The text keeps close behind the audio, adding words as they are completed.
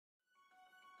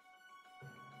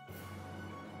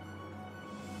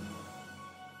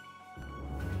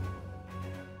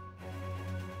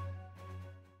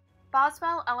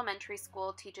Boswell Elementary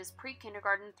School teaches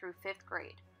pre-kindergarten through 5th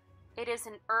grade. It is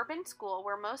an urban school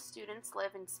where most students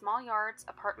live in small yards,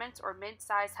 apartments, or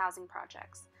mid-size housing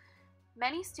projects.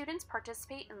 Many students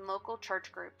participate in local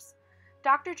church groups.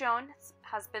 Dr. Jones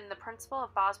has been the principal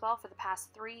of Boswell for the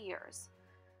past 3 years.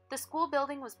 The school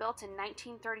building was built in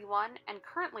 1931 and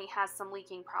currently has some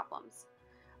leaking problems.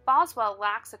 Boswell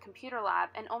lacks a computer lab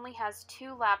and only has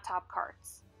 2 laptop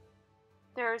carts.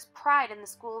 There is pride in the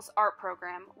school's art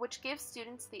program, which gives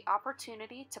students the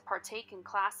opportunity to partake in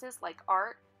classes like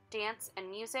art, dance, and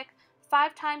music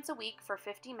 5 times a week for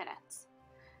 50 minutes.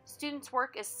 Students'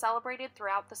 work is celebrated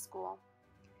throughout the school.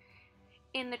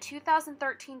 In the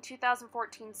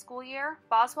 2013-2014 school year,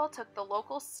 Boswell took the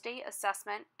local state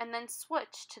assessment and then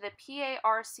switched to the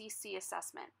PARCC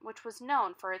assessment, which was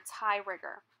known for its high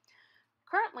rigor.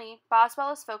 Currently,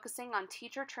 Boswell is focusing on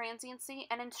teacher transiency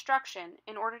and instruction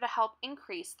in order to help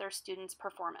increase their students'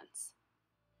 performance.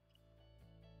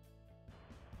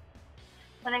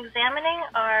 When examining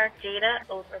our data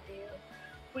overview,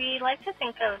 we like to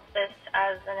think of this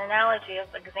as an analogy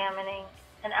of examining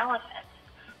an elephant.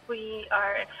 We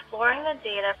are exploring the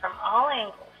data from all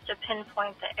angles to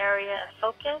pinpoint the area of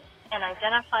focus and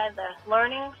identify the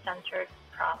learning-centered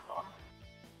problem.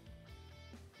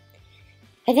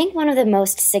 I think one of the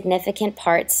most significant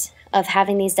parts of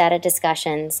having these data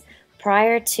discussions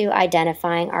prior to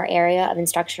identifying our area of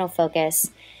instructional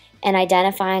focus and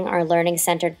identifying our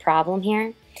learning-centered problem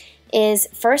here is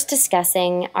first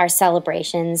discussing our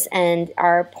celebrations and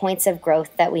our points of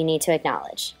growth that we need to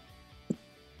acknowledge.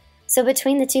 So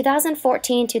between the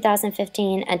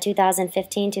 2014-2015 and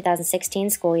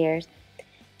 2015-2016 school years,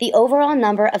 the overall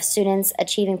number of students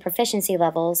achieving proficiency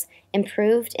levels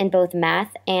improved in both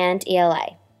math and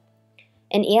ELA.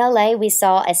 In ELA, we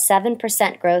saw a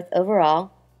 7% growth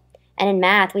overall, and in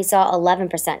math, we saw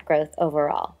 11% growth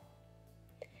overall.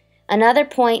 Another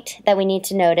point that we need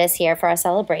to notice here for our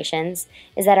celebrations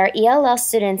is that our ELL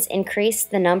students increased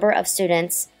the number of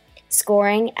students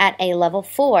scoring at a level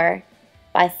 4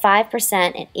 by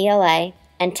 5% in ELA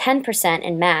and 10%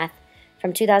 in math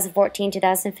from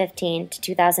 2014-2015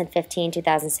 to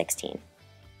 2015-2016.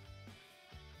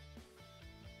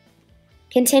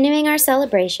 Continuing our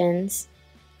celebrations,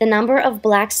 the number of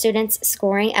Black students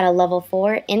scoring at a level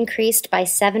 4 increased by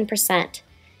 7%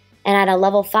 and at a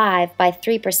level 5 by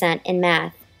 3% in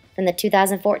math from the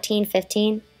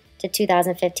 2014-15 to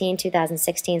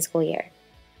 2015-2016 school year.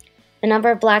 The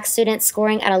number of Black students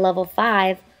scoring at a level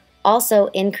 5 also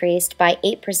increased by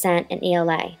 8% in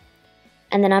ELA,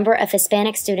 and the number of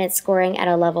Hispanic students scoring at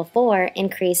a level 4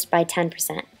 increased by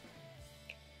 10%.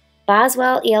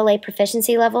 Boswell ELA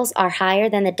proficiency levels are higher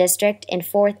than the district in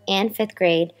 4th and 5th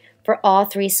grade for all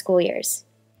 3 school years.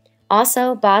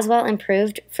 Also, Boswell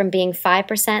improved from being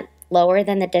 5% lower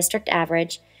than the district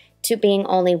average to being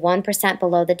only 1%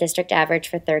 below the district average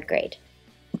for 3rd grade.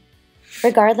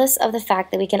 Regardless of the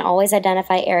fact that we can always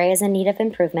identify areas in need of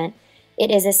improvement, it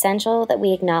is essential that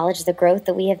we acknowledge the growth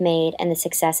that we have made and the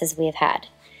successes we have had.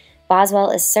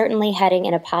 Boswell is certainly heading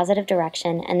in a positive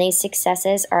direction, and these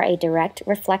successes are a direct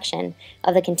reflection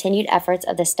of the continued efforts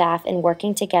of the staff in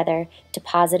working together to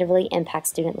positively impact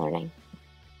student learning.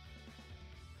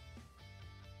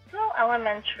 Boswell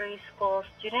Elementary School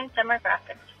student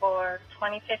demographics for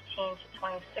 2015 to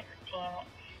 2016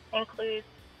 include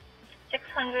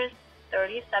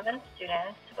 637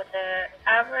 students with an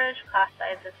average class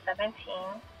size of 17.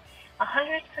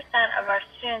 100% of our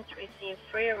students receive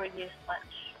free or reduced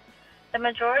lunch. The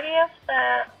majority of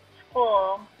the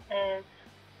school is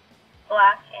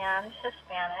Black and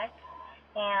Hispanic,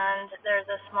 and there's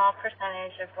a small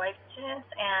percentage of white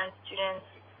students and students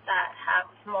that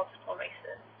have multiple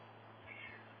races.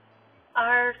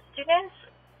 Our students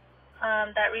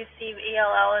that receive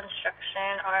ELL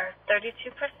instruction are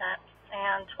 32%,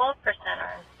 and 12%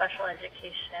 are in special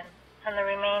education, and the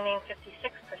remaining 56%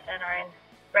 are in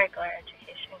regular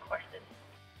education courses.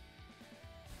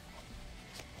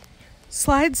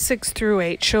 Slides 6 through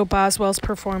 8 show Boswell's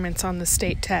performance on the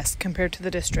state test compared to the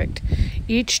district.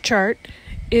 Each chart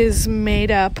is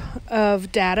made up of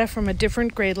data from a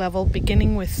different grade level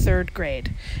beginning with 3rd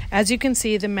grade. As you can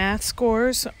see, the math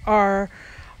scores are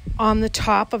on the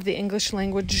top of the English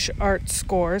language arts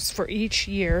scores for each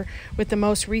year, with the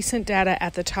most recent data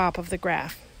at the top of the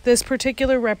graph. This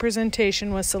particular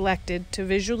representation was selected to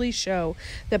visually show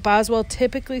that Boswell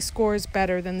typically scores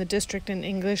better than the district in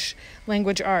English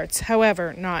language arts,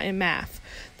 however, not in math.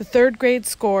 The 3rd grade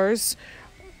scores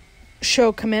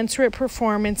show commensurate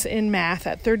performance in math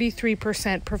at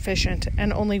 33% proficient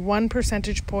and only 1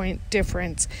 percentage point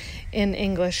difference in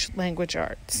English language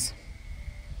arts.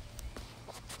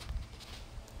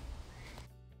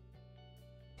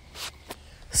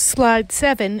 Slide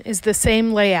 7 is the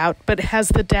same layout, but has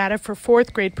the data for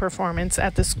 4th grade performance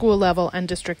at the school level and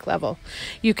district level.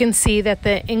 You can see that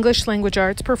the English Language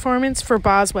Arts performance for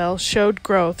Boswell showed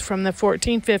growth from the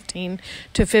 14-15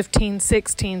 to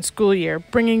 15-16 school year,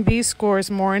 bringing these scores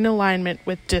more in alignment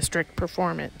with district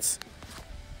performance.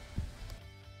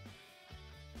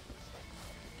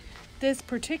 This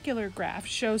particular graph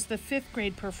shows the 5th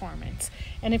grade performance,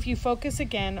 and if you focus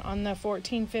again on the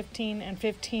 14-15 and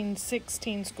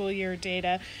 15-16 school year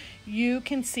data, you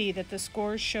can see that the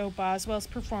scores show Boswell's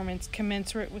performance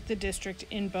commensurate with the district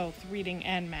in both reading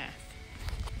and math.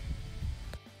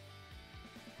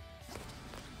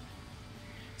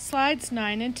 Slides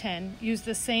 9 and 10 use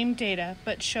the same data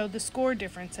but show the score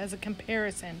difference as a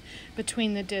comparison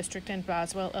between the district and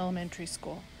Boswell Elementary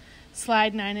School.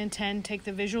 Slide 9 and 10 take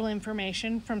the visual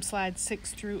information from slides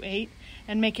 6 through 8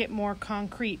 and make it more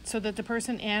concrete so that the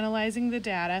person analyzing the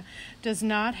data does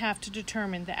not have to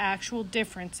determine the actual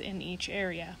difference in each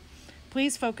area.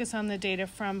 Please focus on the data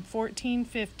from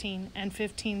 14-15 and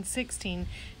 15-16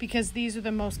 because these are the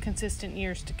most consistent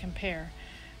years to compare.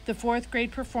 The 4th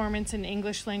grade performance in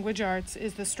English Language Arts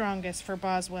is the strongest for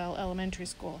Boswell Elementary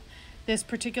School. This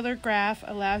particular graph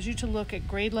allows you to look at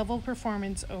grade level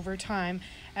performance over time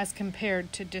as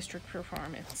compared to district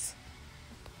performance.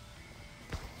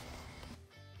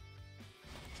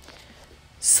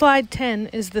 Slide 10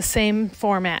 is the same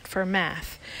format for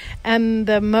math, and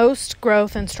the most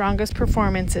growth and strongest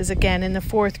performance is again in the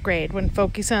 4th grade when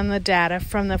focusing on the data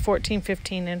from the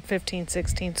 14-15 and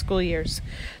 15-16 school years.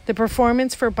 The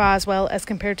performance for Boswell as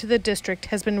compared to the district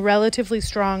has been relatively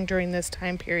strong during this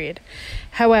time period.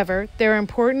 However, there are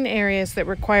important areas that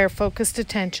require focused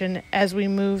attention as we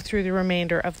move through the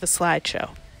remainder of the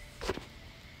slideshow.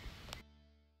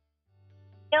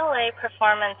 ELA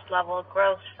performance level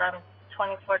grows from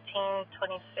 2014-2015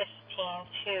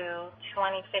 to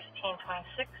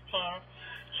 2015-2016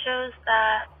 shows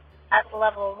that at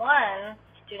level 1,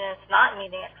 students not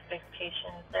meeting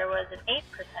expectations, there was an 8%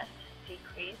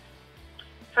 decrease.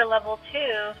 For level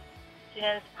 2,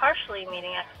 students partially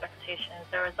meeting expectations,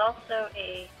 there was also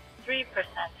a 3%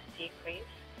 decrease.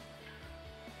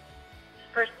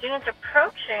 For students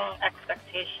approaching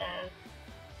expectations,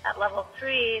 at level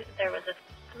 3, there was a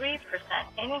 3%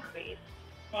 increase.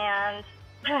 And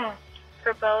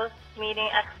for both meeting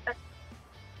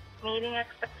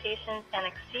expectations and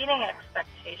exceeding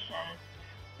expectations,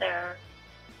 there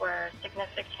were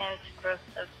significant growth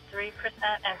of 3%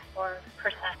 and 4%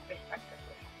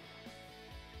 respectively.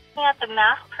 Looking at the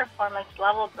math performance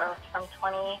level growth from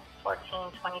 2014-2015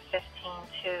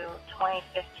 to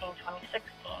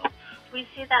 2015-2016, we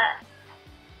see that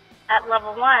at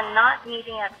level 1, not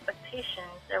meeting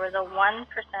expectations, there was a 1%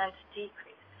 decrease.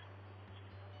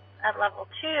 At level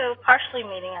 2, partially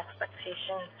meeting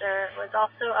expectations, there was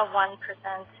also a 1%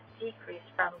 decrease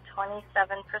from 27%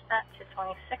 to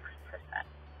 26%.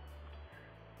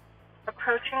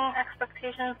 Approaching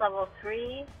expectations, level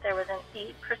 3, there was an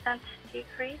 8%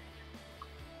 decrease.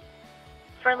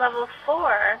 For level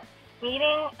 4,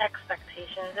 meeting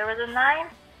expectations, there was a 9%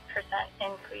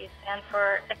 increase. And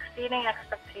for exceeding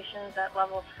expectations at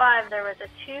level 5, there was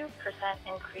a 2%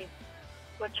 increase,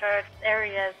 which are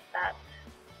areas that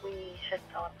we should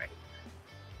celebrate.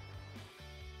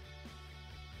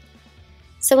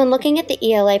 So when looking at the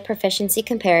ELA proficiency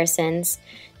comparisons,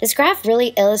 this graph really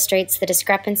illustrates the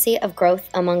discrepancy of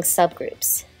growth among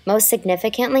subgroups. Most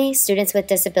significantly, students with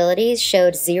disabilities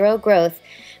showed zero growth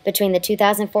between the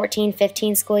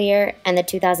 2014-15 school year and the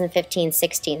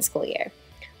 2015-16 school year,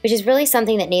 which is really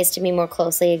something that needs to be more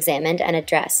closely examined and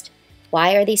addressed.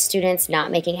 Why are these students not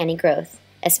making any growth,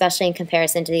 especially in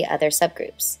comparison to the other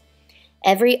subgroups?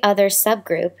 Every other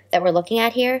subgroup that we're looking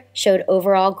at here showed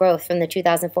overall growth from the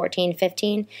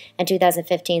 2014-15 and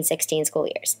 2015-16 school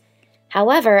years.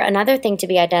 However, another thing to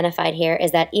be identified here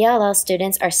is that ELL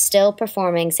students are still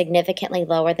performing significantly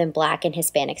lower than Black and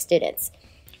Hispanic students.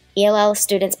 ELL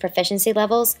students' proficiency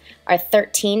levels are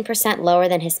 13% lower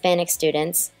than Hispanic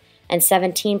students and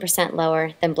 17%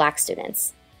 lower than Black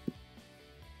students.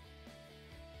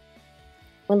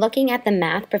 When looking at the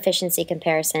math proficiency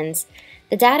comparisons,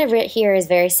 the data here is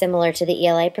very similar to the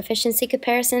ELA proficiency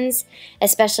comparisons,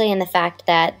 especially in the fact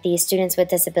that the students with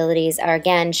disabilities are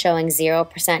again showing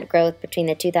 0% growth between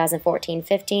the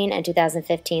 2014-15 and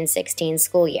 2015-16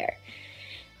 school year.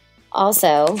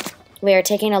 Also, we are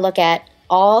taking a look at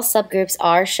all subgroups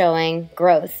are showing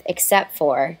growth except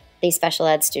for the special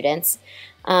ed students.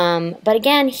 But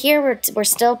again, here we're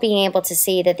still being able to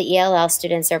see that the ELL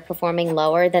students are performing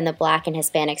lower than the Black and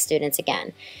Hispanic students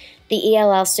again. The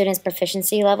ELL students'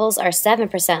 proficiency levels are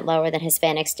 7% lower than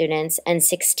Hispanic students and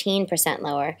 16%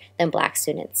 lower than Black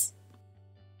students.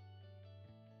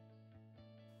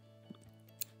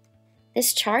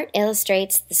 This chart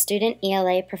illustrates the student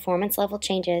ELA performance level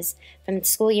changes from the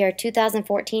school year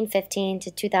 2014-15 to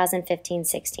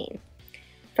 2015-16.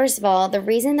 First of all, the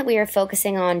reason that we are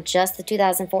focusing on just the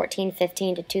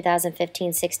 2014-15 to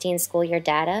 2015-16 school year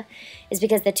data is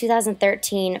because the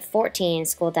 2013-14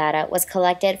 school data was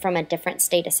collected from a different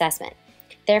state assessment.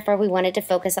 Therefore, we wanted to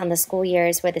focus on the school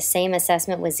years where the same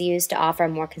assessment was used to offer a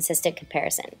more consistent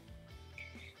comparison.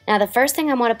 Now, the first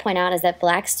thing I want to point out is that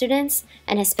Black students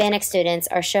and Hispanic students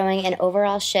are showing an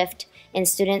overall shift in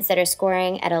students that are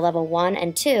scoring at a level 1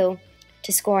 and 2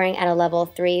 to scoring at a level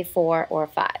 3, 4, or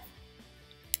 5.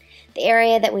 The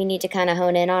area that we need to kind of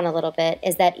hone in on a little bit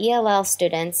is that ELL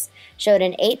students showed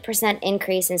an 8%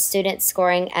 increase in students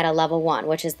scoring at a level 1,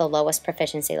 which is the lowest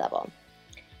proficiency level.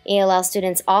 ELL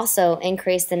students also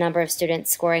increased the number of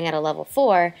students scoring at a level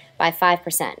 4 by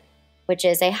 5%, which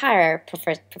is a higher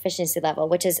proficiency level,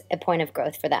 which is a point of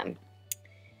growth for them.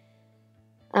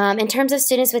 In terms of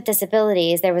students with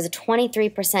disabilities, there was a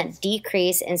 23%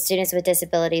 decrease in students with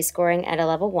disabilities scoring at a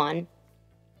level 1,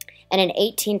 and an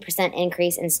 18%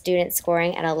 increase in students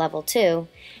scoring at a level 2,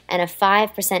 and a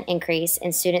 5% increase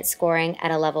in students scoring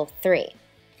at a level 3.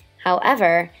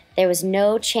 However, there was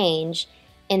no change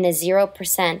in the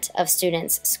 0% of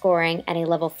students scoring at a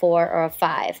level 4 or a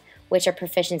 5, which are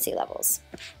proficiency levels.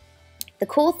 The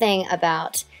cool thing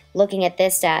about looking at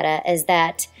this data is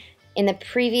that in the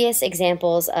previous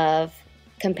examples of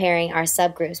comparing our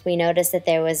subgroups, we noticed that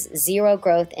there was zero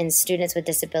growth in students with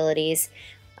disabilities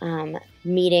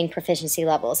meeting proficiency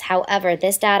levels. However,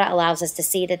 this data allows us to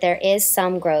see that there is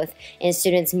some growth in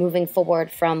students moving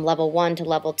forward from level 1 to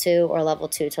level 2 or level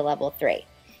 2 to level 3.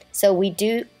 So we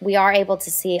are able to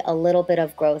see a little bit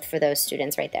of growth for those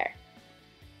students right there.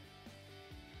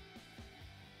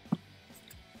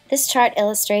 This chart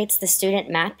illustrates the student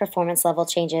math performance level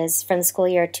changes from the school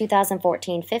year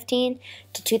 2014-15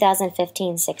 to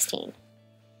 2015-16.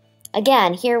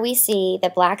 Again, here we see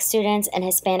that Black students and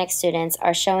Hispanic students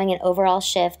are showing an overall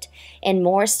shift in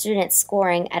more students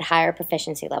scoring at higher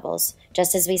proficiency levels,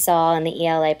 just as we saw in the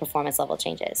ELA performance level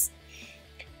changes.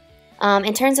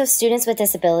 In terms of students with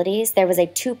disabilities, there was a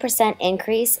 2%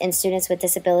 increase in students with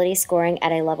disabilities scoring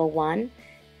at a level 1,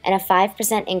 and a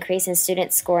 5% increase in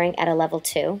students scoring at a level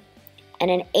 2,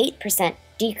 and an 8%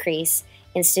 decrease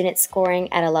in students scoring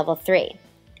at a level 3.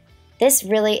 This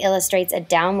really illustrates a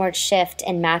downward shift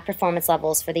in math performance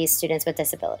levels for these students with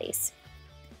disabilities.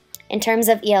 In terms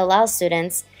of ELL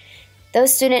students,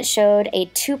 those students showed a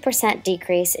 2%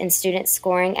 decrease in students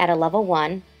scoring at a level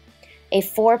 1, a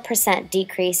 4%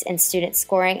 decrease in students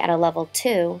scoring at a level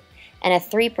 2, and a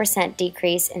 3%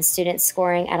 decrease in students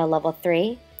scoring at a level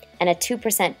 3, and a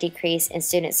 2% decrease in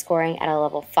students scoring at a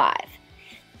level 5.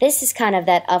 This is kind of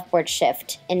that upward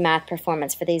shift in math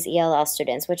performance for these ELL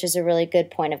students, which is a really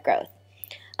good point of growth.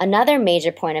 Another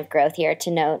major point of growth here to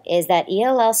note is that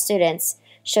ELL students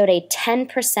showed a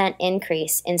 10%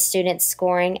 increase in students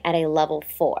scoring at a level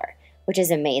 4, which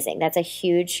is amazing. That's a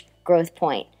huge growth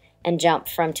point and jump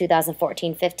from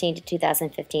 2014-15 to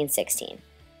 2015-16.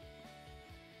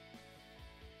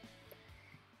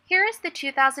 Here is the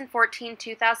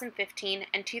 2014-2015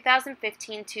 and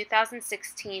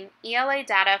 2015-2016 ELA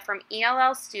data from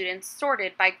ELL students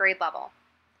sorted by grade level.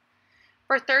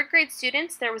 For third grade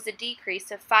students, there was a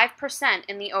decrease of 5%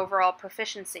 in the overall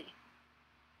proficiency.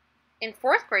 In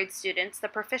fourth grade students, the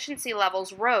proficiency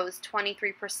levels rose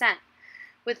 23%,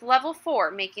 with level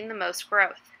 4 making the most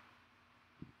growth.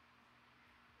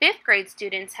 Fifth grade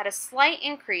students had a slight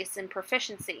increase in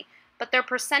proficiency, but their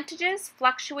percentages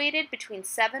fluctuated between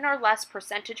 7 or less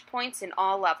percentage points in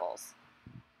all levels.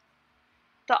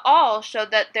 The all showed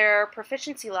that their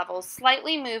proficiency levels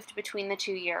slightly moved between the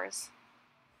 2 years.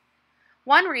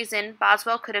 One reason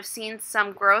Boswell could have seen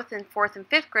some growth in 4th and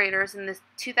 5th graders in the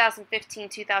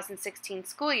 2015-2016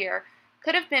 school year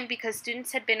could have been because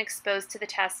students had been exposed to the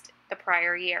test the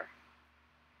prior year.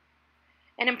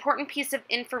 An important piece of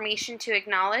information to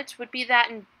acknowledge would be that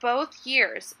in both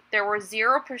years, there were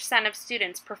 0% of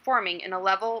students performing in a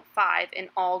level 5 in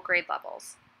all grade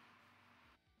levels.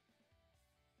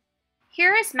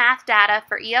 Here is math data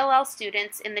for ELL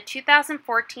students in the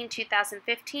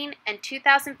 2014-2015 and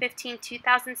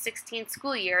 2015-2016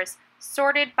 school years,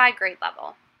 sorted by grade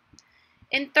level.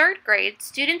 In third grade,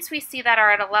 students we see that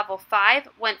are at a level 5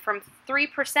 went from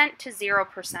 3% to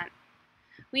 0%.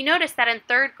 We noticed that in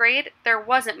third grade, there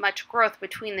wasn't much growth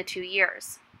between the 2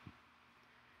 years.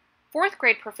 Fourth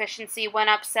grade proficiency went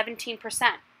up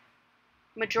 17%.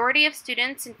 Majority of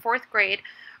students in fourth grade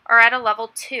are at a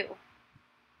level 2.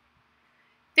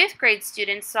 Fifth grade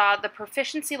students saw the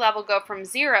proficiency level go from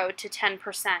 0 to 10%.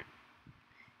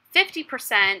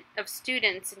 50% of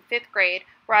students in fifth grade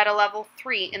were at a level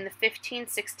 3 in the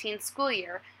 15-16 school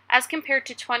year, as compared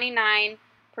to 29%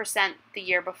 the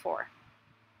year before.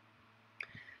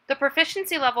 The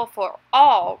proficiency level for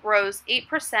all rose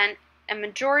 8%, and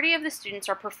majority of the students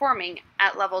are performing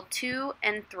at level 2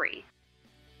 and 3.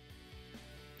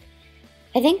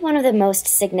 I think one of the most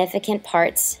significant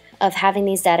parts of having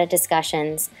these data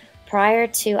discussions prior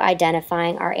to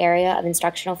identifying our area of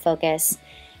instructional focus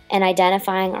and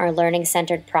identifying our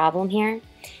learning-centered problem here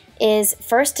is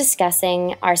first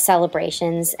discussing our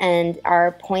celebrations and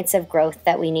our points of growth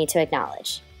that we need to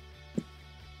acknowledge.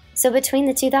 So between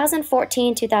the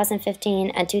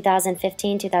 2014-2015 and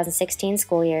 2015-2016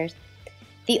 school years,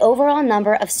 the overall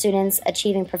number of students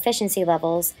achieving proficiency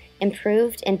levels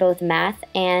improved in both math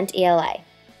and ELA.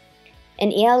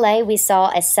 In ELA, we saw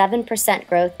a 7%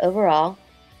 growth overall,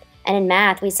 and in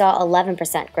math, we saw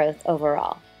 11% growth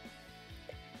overall.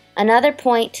 Another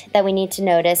point that we need to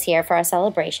notice here for our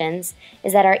celebrations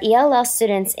is that our ELL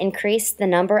students increased the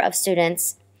number of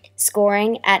students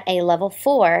scoring at a level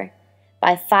 4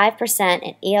 by 5%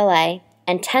 in ELA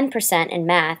and 10% in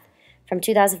math from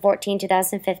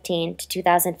 2014-2015 to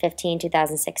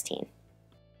 2015-2016.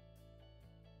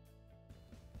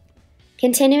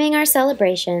 Continuing our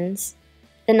celebrations,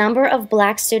 the number of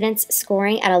Black students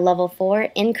scoring at a level 4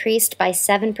 increased by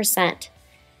 7%,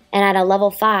 and at a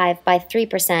level 5 by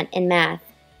 3% in math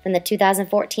from the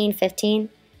 2014-15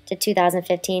 to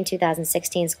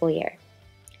 2015-2016 school year.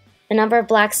 The number of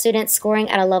Black students scoring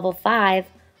at a level 5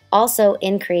 also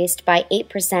increased by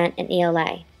 8% in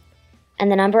ELA, and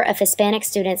the number of Hispanic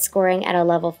students scoring at a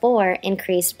level 4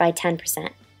 increased by 10%.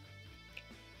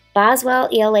 Boswell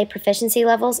ELA proficiency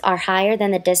levels are higher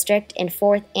than the district in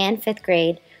 4th and 5th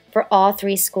grade for all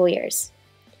 3 school years.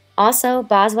 Also,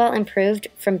 Boswell improved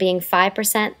from being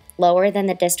 5% lower than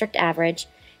the district average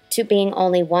to being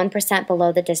only 1%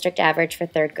 below the district average for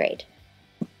 3rd grade.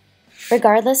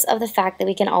 Regardless of the fact that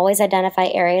we can always identify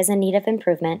areas in need of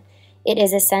improvement, it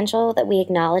is essential that we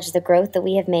acknowledge the growth that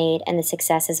we have made and the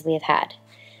successes we have had.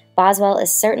 Boswell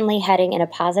is certainly heading in a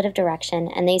positive direction,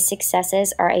 and these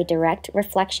successes are a direct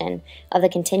reflection of the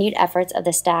continued efforts of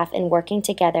the staff in working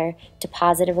together to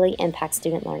positively impact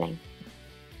student learning.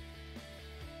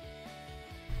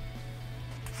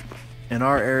 In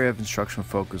our area of instructional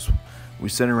focus, we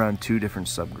center around 2 different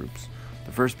subgroups,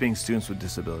 the first being students with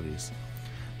disabilities.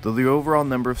 Though the overall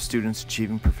number of students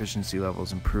achieving proficiency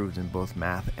levels improved in both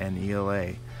math and ELA,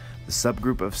 the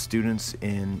subgroup of students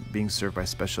in being served by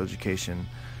special education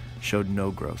showed no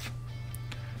growth.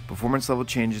 Performance level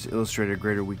changes illustrated a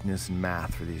greater weakness in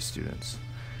math for these students.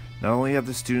 Not only have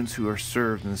the students who are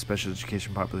served in the special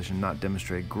education population not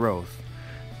demonstrated growth,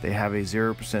 they have a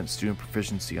 0% student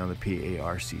proficiency on the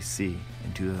PARCC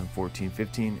in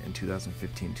 2014-15 and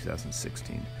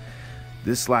 2015-2016.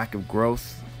 This lack of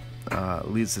growth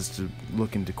leads us to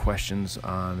look into questions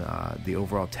on the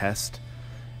overall test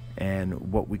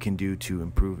and what we can do to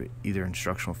improve either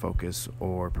instructional focus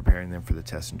or preparing them for the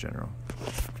test in general.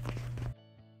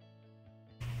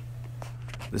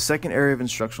 The second area of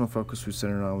instructional focus we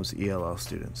centered on was ELL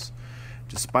students.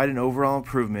 Despite an overall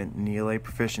improvement in ELA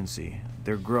proficiency,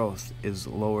 their growth is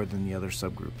lower than the other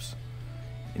subgroups.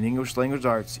 In English Language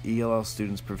Arts, ELL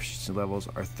students' proficiency levels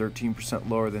are 13%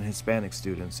 lower than Hispanic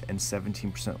students and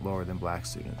 17% lower than Black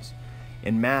students.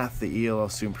 In math, the ELL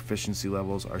student proficiency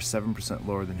levels are 7%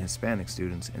 lower than Hispanic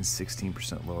students and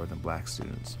 16% lower than Black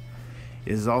students.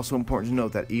 It is also important to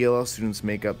note that ELL students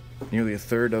make up nearly a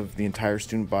third of the entire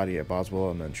student body at Boswell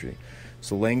Elementary,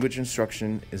 so language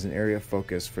instruction is an area of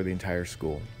focus for the entire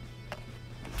school.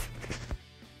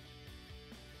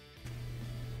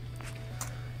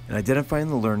 In identifying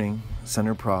the learning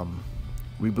center problem,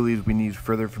 we believe we need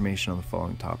further information on the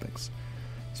following topics,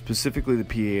 specifically the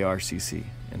PARCC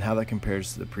and how that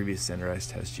compares to the previous standardized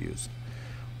test used.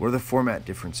 What are the format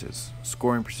differences,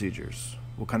 scoring procedures,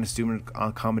 what kind of student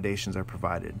accommodations are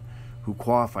provided, who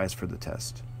qualifies for the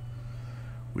test.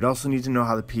 We'd also need to know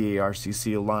how the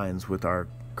PARCC aligns with our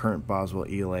current Boswell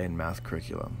ELA and math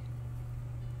curriculum.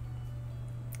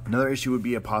 Another issue would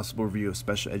be a possible review of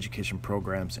special education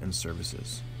programs and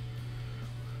services.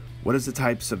 What is the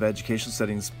types of educational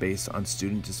settings based on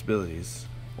student disabilities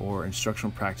or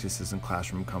instructional practices and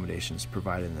classroom accommodations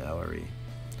provided in the LRE?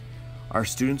 Are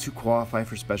students who qualify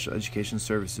for special education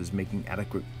services making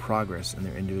adequate progress in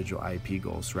their individual IEP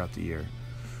goals throughout the year?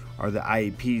 Are the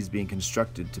IEPs being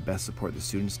constructed to best support the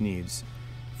students' needs,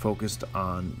 focused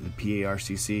on the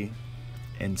PARCC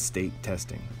and state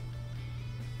testing?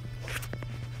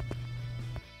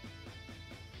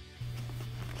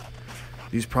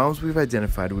 These problems we've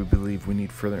identified, we believe we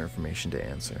need further information to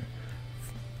answer.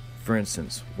 For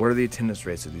instance, what are the attendance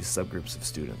rates of these subgroups of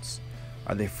students?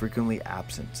 Are they frequently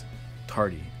absent,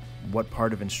 tardy? What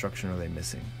part of instruction are they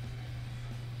missing?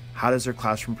 How does their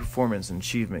classroom performance and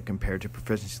achievement compare to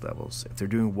proficiency levels? If they're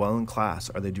doing well in class,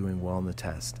 are they doing well in the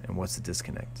test? And what's the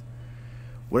disconnect?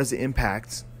 What is the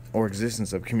impact or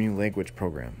existence of community language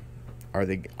program? Are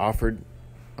they offered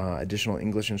additional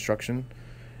English instruction?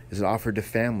 Is it offered to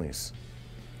families?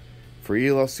 For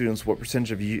ELL students, what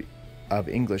percentage of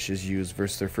English is used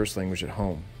versus their first language at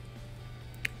home?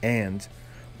 And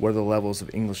what are the levels of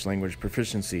English language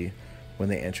proficiency when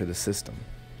they enter the system?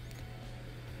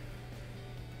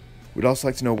 We'd also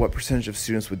like to know what percentage of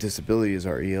students with disabilities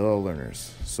are ELL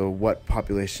learners. So what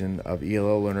population of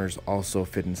ELL learners also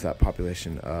fit into that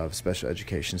population of special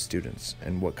education students,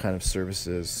 and what kind of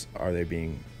services are they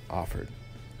being offered?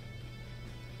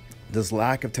 Does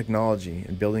lack of technology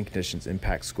and building conditions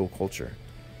impact school culture?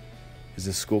 Has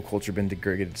this school culture been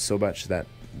degraded so much that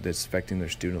it's affecting their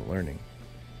student learning?